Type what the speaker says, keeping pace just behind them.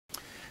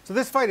So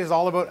this fight is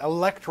all about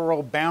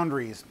electoral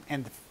boundaries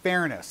and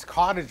fairness.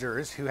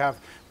 Cottagers who have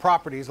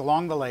properties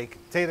along the lake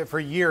say that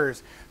for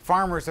years,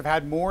 farmers have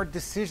had more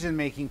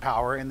decision-making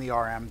power in the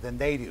RM than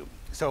they do.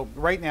 So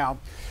right now,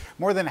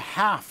 more than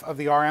half of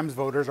the RM's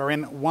voters are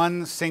in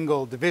one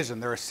single division.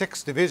 There are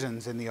 6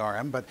 divisions in the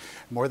RM, but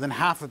more than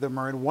half of them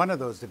are in one of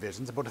those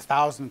divisions, about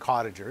 1,000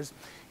 cottagers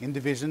in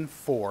Division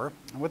 4.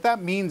 And what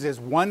that means is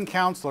one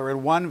councillor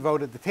and one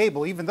vote at the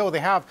table, even though they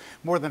have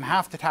more than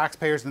half the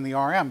taxpayers in the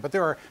RM. But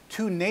there are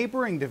 2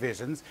 neighbouring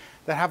divisions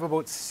that have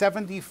about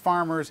 70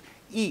 farmers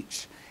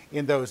each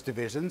in those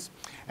divisions,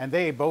 and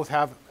they both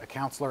have a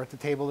councillor at the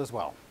table as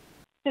well.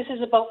 This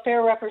is about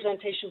fair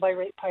representation by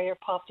ratepayer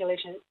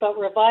population. It's about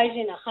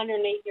revising a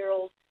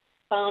 108-year-old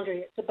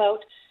boundary. It's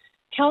about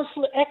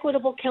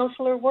equitable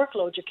councillor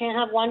workload. You can't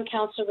have one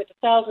councillor with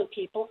 1,000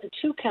 people and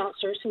 2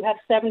 councillors who have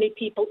 70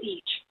 people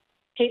each.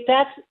 Okay,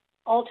 that's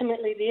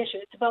ultimately the issue.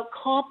 It's about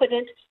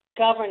competent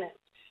governance.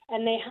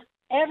 And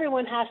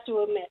everyone has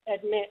to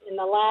admit in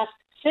the last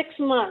 6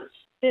 months,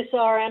 this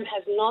RM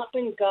has not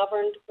been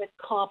governed with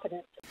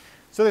competence.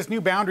 So this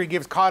new boundary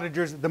gives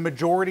cottagers the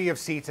majority of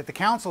seats at the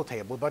council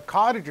table, but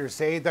cottagers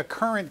say the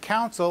current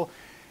council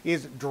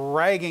is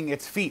dragging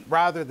its feet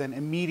rather than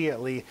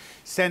immediately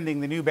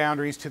sending the new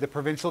boundaries to the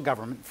provincial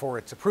government for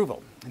its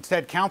approval.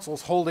 Instead,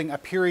 council's holding a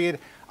period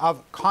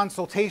of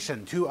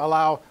consultation to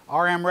allow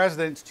RM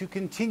residents to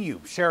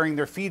continue sharing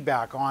their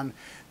feedback on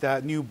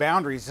the new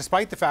boundaries,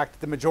 despite the fact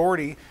that the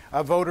majority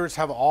of voters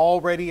have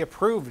already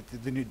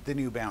approved the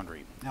new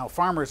boundary. Now,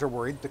 farmers are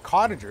worried the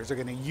cottagers are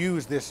going to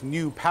use this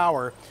new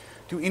power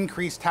to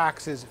increase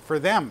taxes for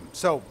them.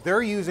 So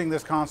they're using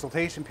this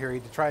consultation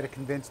period to try to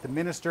convince the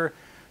minister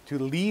to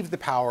leave the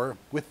power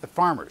with the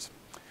farmers.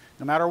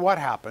 No matter what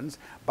happens,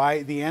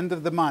 by the end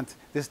of the month,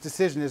 this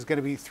decision is going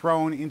to be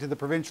thrown into the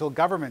provincial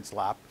government's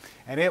lap,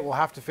 and it will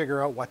have to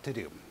figure out what to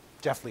do.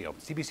 Jeff Leo,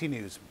 CBC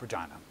News,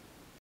 Regina.